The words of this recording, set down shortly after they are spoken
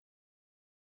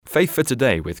Faith for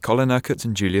Today with Colin Urquhart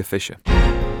and Julia Fisher.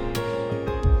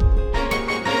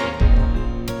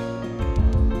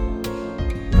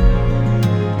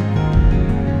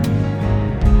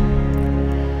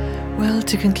 Well,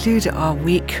 to conclude our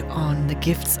week on the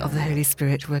gifts of the Holy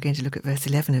Spirit, we're going to look at verse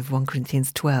 11 of 1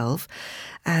 Corinthians 12.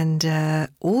 And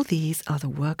all these are the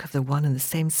work of the one and the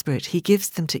same Spirit. He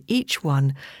gives them to each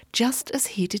one just as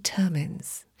he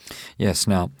determines. Yes,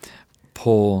 now,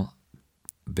 Paul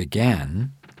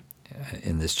began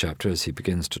in this chapter, as he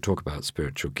begins to talk about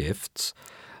spiritual gifts,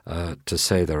 to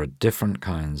say there are different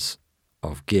kinds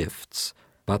of gifts,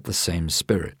 but the same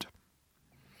Spirit.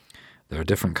 There are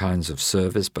different kinds of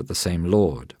service, but the same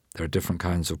Lord. There are different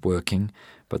kinds of working,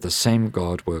 but the same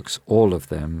God works all of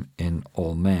them in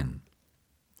all men.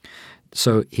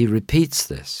 So he repeats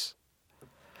this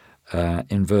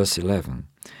in verse 11.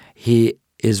 He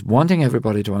is wanting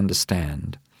everybody to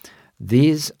understand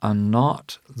these are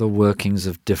not the workings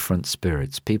of different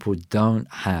spirits. People don't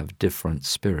have different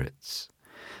spirits.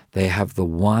 They have the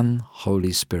one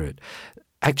Holy Spirit.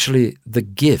 Actually, the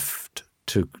gift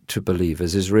to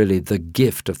believers is really the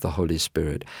gift of the Holy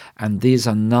Spirit. And these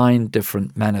are 9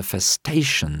 different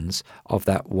manifestations of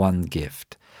that one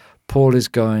gift. Paul is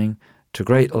going to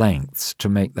great lengths to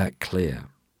make that clear.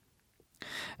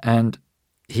 And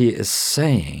he is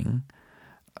saying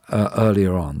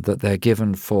earlier on that they're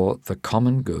given for the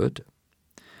common good.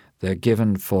 They're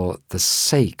given for the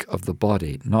sake of the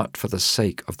body, not for the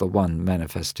sake of the one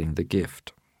manifesting the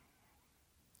gift.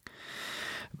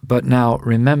 But now,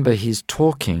 remember, he's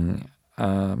talking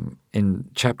in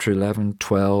chapter 11,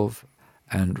 12,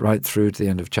 and right through to the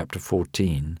end of chapter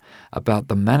 14 about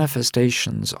the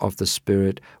manifestations of the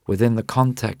Spirit within the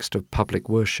context of public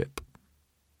worship.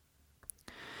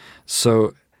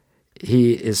 So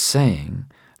he is saying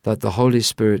that the Holy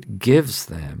Spirit gives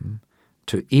them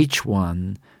to each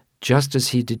one just as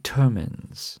he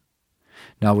determines.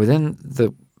 Now, within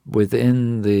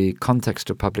the context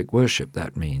of public worship,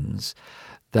 that means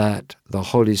that the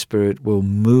Holy Spirit will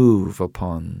move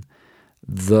upon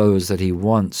those that he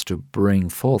wants to bring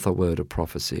forth a word of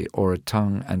prophecy or a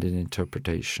tongue and an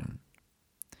interpretation.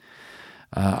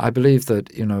 I believe that,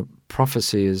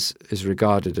 prophecy is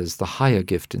regarded as the higher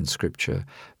gift in Scripture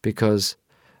because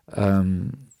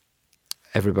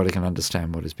everybody can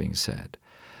understand what is being said.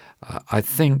 I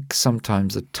think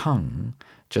sometimes a tongue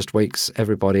just wakes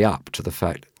everybody up to the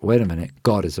fact, wait a minute,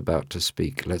 God is about to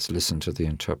speak. Let's listen to the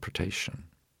interpretation.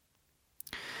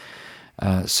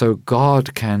 So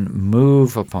God can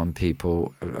move upon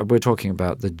people. We're talking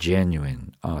about the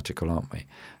genuine article, aren't we?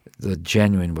 The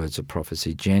genuine words of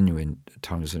prophecy, genuine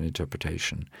tongues and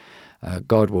interpretation.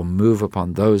 God will move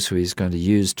upon those who he's going to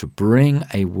use to bring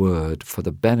a word for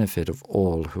the benefit of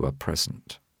all who are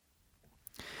present.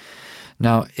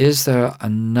 Now, is there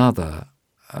another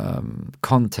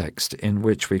context in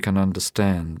which we can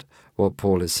understand what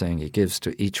Paul is saying? He gives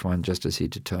to each one just as he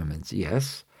determines.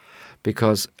 Yes,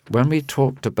 because when we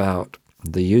talked about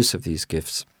the use of these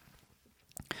gifts,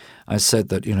 I said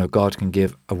that, God can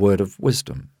give a word of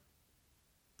wisdom,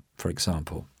 for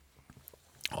example,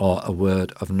 or a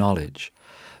word of knowledge.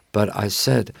 But I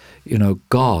said,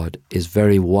 God is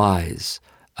very wise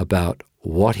about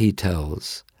what he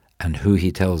tells and who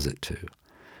he tells it to,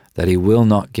 that he will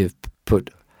not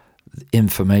put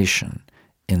information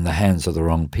in the hands of the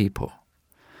wrong people.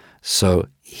 So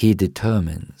he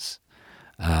determines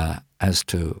as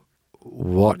to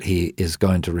what he is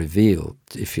going to reveal.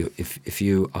 If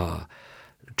you are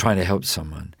trying to help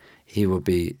someone, he will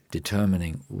be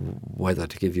determining whether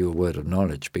to give you a word of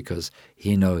knowledge because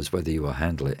he knows whether you will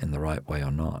handle it in the right way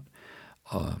or not.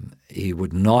 He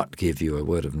would not give you a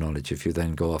word of knowledge if you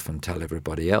then go off and tell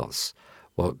everybody else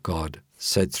what God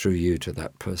said through you to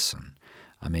that person.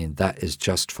 I mean, that is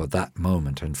just for that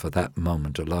moment and for that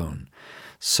moment alone.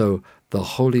 So the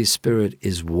Holy Spirit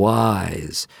is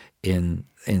wise in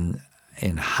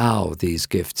how these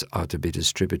gifts are to be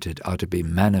distributed, are to be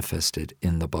manifested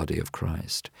in the body of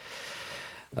Christ.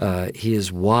 He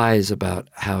is wise about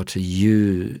who to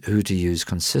use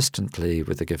consistently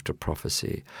with the gift of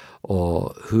prophecy,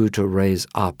 or who to raise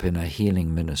up in a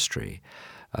healing ministry.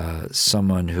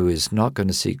 Someone who is not going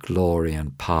to seek glory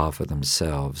and power for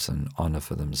themselves and honor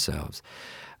for themselves,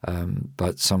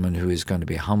 but someone who is going to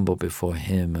be humble before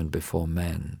him and before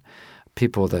men.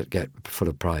 People that get full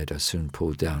of pride are soon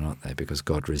pulled down, aren't they? Because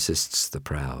God resists the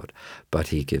proud, but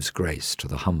he gives grace to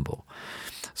the humble.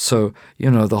 So,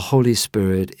 the Holy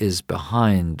Spirit is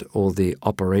behind all the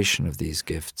operation of these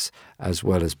gifts, as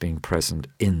well as being present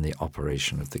in the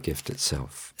operation of the gift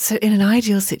itself. So in an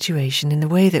ideal situation, in the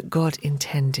way that God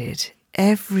intended,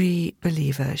 every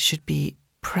believer should be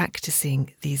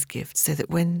practicing these gifts so that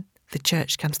when the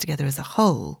church comes together as a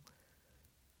whole,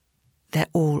 they're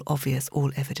all obvious,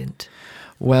 all evident?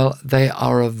 Well, they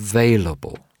are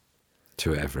available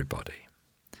to everybody.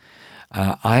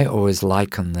 I always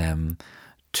liken them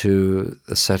to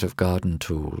a set of garden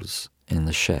tools in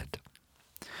the shed.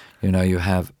 You know, you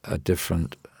have a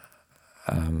different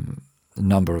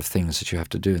number of things that you have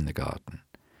to do in the garden.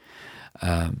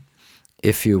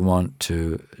 If you want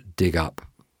to dig up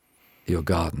your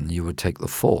garden, you would take the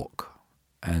fork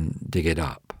and dig it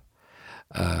up.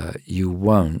 You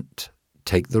won't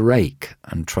take the rake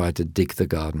and try to dig the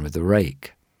garden with the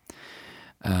rake.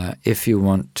 If you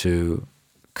want to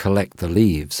collect the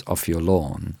leaves off your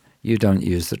lawn, you don't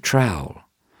use the trowel,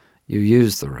 you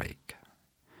use the rake.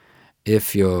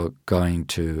 If you're going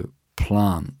to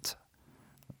plant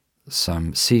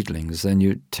some seedlings, then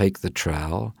you take the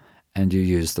trowel and you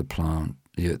use the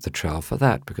trowel for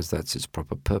that, because that's its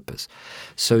proper purpose.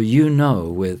 So you know,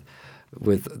 with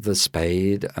the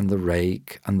spade and the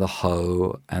rake and the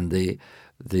hoe and the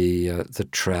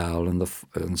trowel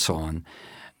and so on,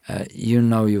 you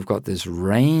know you've got this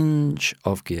range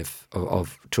of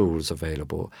tools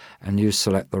available, and you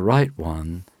select the right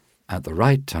one at the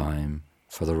right time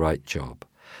for the right job.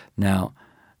 Now,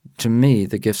 to me,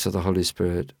 the gifts of the Holy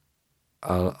Spirit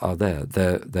are there.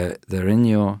 They're in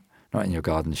your, not in your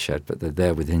garden shed, but they're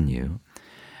there within you,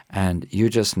 and you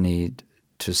just need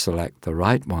to select the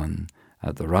right one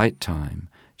at the right time,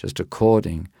 just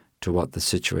according to what the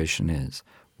situation is.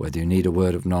 Whether you need a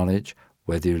word of knowledge,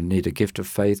 whether you need a gift of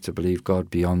faith to believe God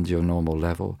beyond your normal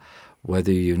level,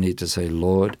 whether you need to say,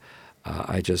 Lord,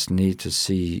 I just need to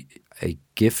see a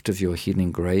gift of your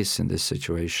healing grace in this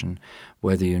situation,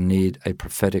 whether you need a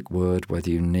prophetic word, whether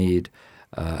you need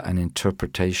an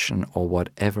interpretation, or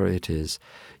whatever it is,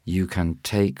 you can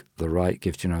take the right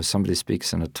gift. You know, somebody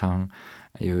speaks in a tongue,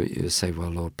 you say, well,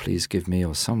 Lord, please give me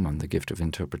or someone the gift of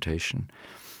interpretation.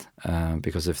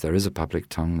 Because if there is a public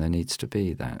tongue, there needs to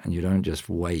be that. And you don't just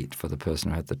wait for the person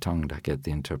who had the tongue to get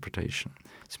the interpretation.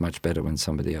 It's much better when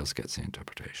somebody else gets the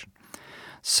interpretation.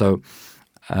 So,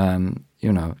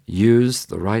 use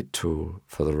the right tool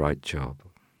for the right job.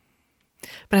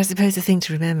 But I suppose the thing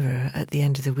to remember at the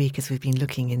end of the week, as we've been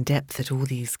looking in depth at all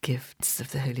these gifts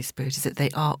of the Holy Spirit, is that they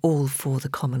are all for the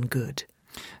common good.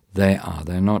 They are.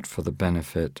 They're not for the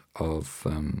benefit of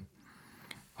the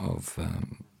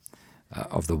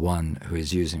one who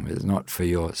is using it. It's not for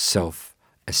your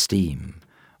self-esteem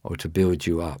or to build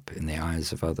you up in the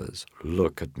eyes of others.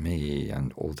 Look at me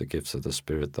and all the gifts of the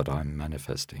Spirit that I'm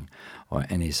manifesting, or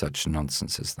any such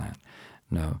nonsense as that.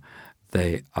 No,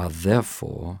 they are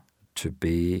therefore to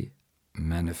be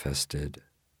manifested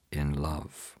in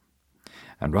love.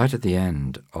 And right at the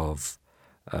end of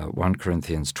 1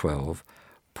 Corinthians 12,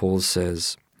 Paul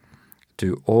says,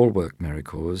 do all work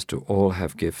miracles, do all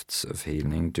have gifts of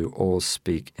healing, do all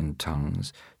speak in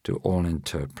tongues, do all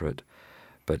interpret,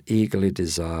 but eagerly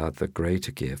desire the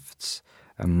greater gifts,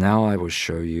 and now I will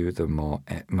show you the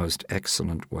most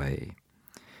excellent way.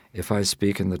 If I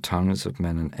speak in the tongues of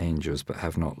men and angels but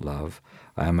have not love,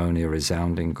 I am only a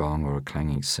resounding gong or a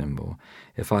clanging cymbal.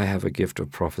 If I have a gift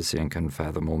of prophecy and can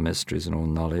fathom all mysteries and all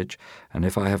knowledge, and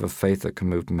if I have a faith that can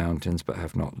move mountains but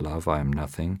have not love, I am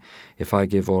nothing. If I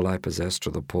give all I possess to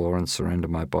the poor and surrender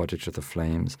my body to the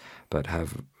flames but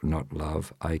have not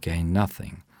love, I gain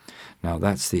nothing. Now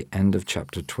that's the end of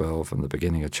chapter 12 and the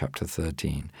beginning of chapter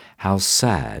 13. How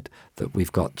sad that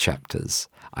we've got chapters.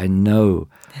 I know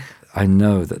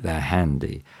that they're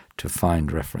handy to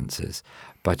find references,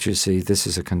 but you see, this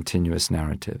is a continuous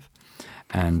narrative.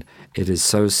 And it is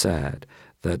so sad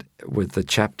that with the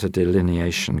chapter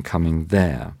delineation coming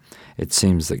there, it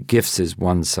seems that gifts is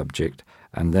one subject,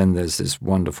 and then there's this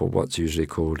wonderful, what's usually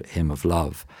called hymn of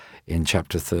love in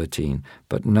chapter 13.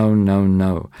 But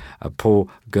no. Paul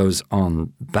goes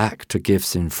on back to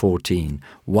gifts in 14.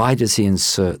 Why does he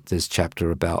insert this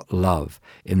chapter about love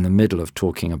in the middle of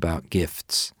talking about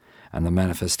gifts and the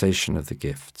manifestation of the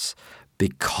gifts?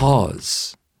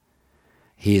 Because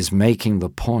he is making the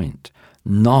point,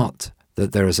 not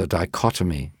that there is a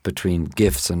dichotomy between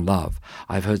gifts and love.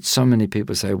 I've heard so many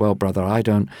people say, well, brother, I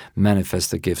don't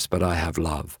manifest the gifts, but I have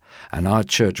love. And our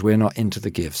church, we're not into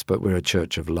the gifts, but we're a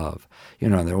church of love. You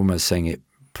know, they're almost saying it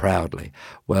proudly.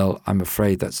 Well, I'm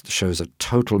afraid that shows a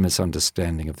total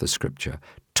misunderstanding of the Scripture,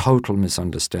 total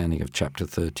misunderstanding of chapter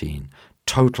 13,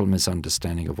 total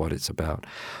misunderstanding of what it's about.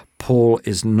 Paul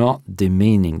is not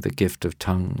demeaning the gift of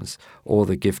tongues or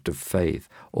the gift of faith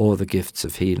or the gifts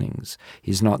of healings.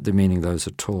 He's not demeaning those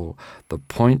at all. The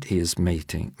point he is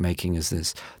making is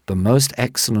this: the most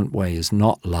excellent way is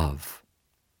not love.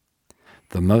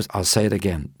 I'll say it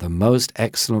again, the most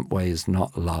excellent way is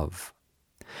not love.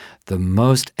 The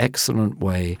most excellent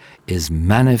way is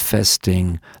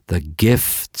manifesting the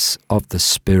gifts of the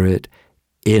Spirit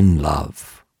in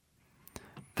love.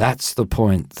 That's the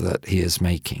point that he is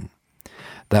making.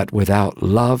 That without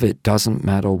love, it doesn't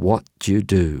matter what you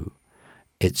do.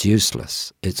 It's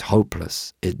useless. It's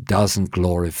hopeless. It doesn't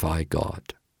glorify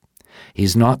God.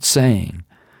 He's not saying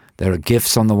there are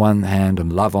gifts on the one hand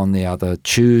and love on the other.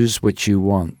 Choose which you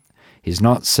want. He's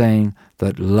not saying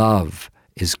that love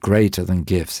is greater than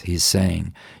gifts. He's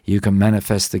saying you can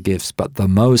manifest the gifts, but the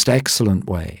most excellent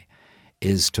way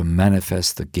is to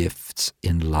manifest the gifts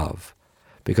in love.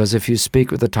 Because if you speak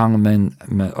with the tongue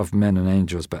of men and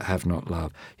angels but have not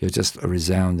love, you're just a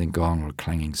resounding gong or a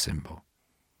clanging cymbal.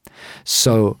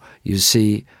 So you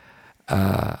see,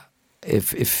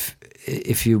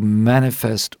 if you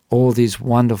manifest all these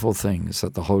wonderful things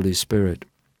that the Holy Spirit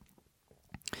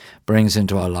brings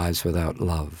into our lives without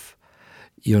love,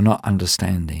 you're not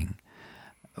understanding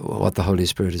what the Holy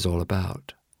Spirit is all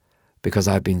about. Because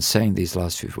I've been saying these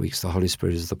last few weeks, the Holy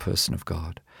Spirit is the person of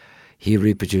God. He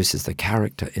reproduces the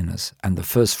character in us, and the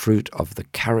first fruit of the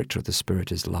character of the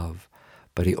Spirit is love.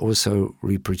 But he also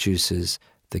reproduces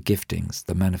the giftings,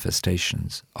 the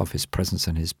manifestations of his presence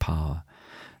and his power.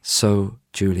 So,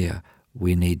 Julia,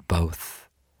 we need both.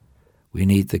 We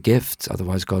need the gifts,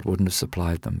 otherwise God wouldn't have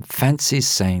supplied them. Fancy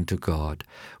saying to God,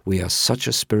 we are such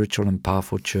a spiritual and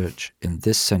powerful church in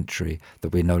this century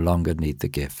that we no longer need the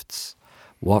gifts.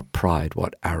 What pride,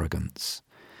 what arrogance.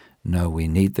 No, we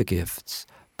need the gifts,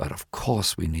 but of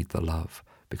course we need the love,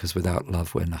 because without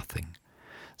love we're nothing.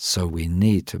 So we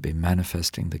need to be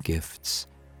manifesting the gifts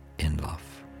in love.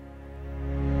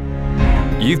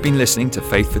 You've been listening to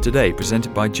Faith for Today,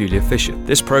 presented by Julia Fisher.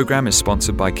 This program is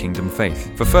sponsored by Kingdom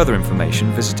Faith. For further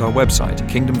information, visit our website,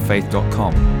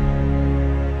 kingdomfaith.com.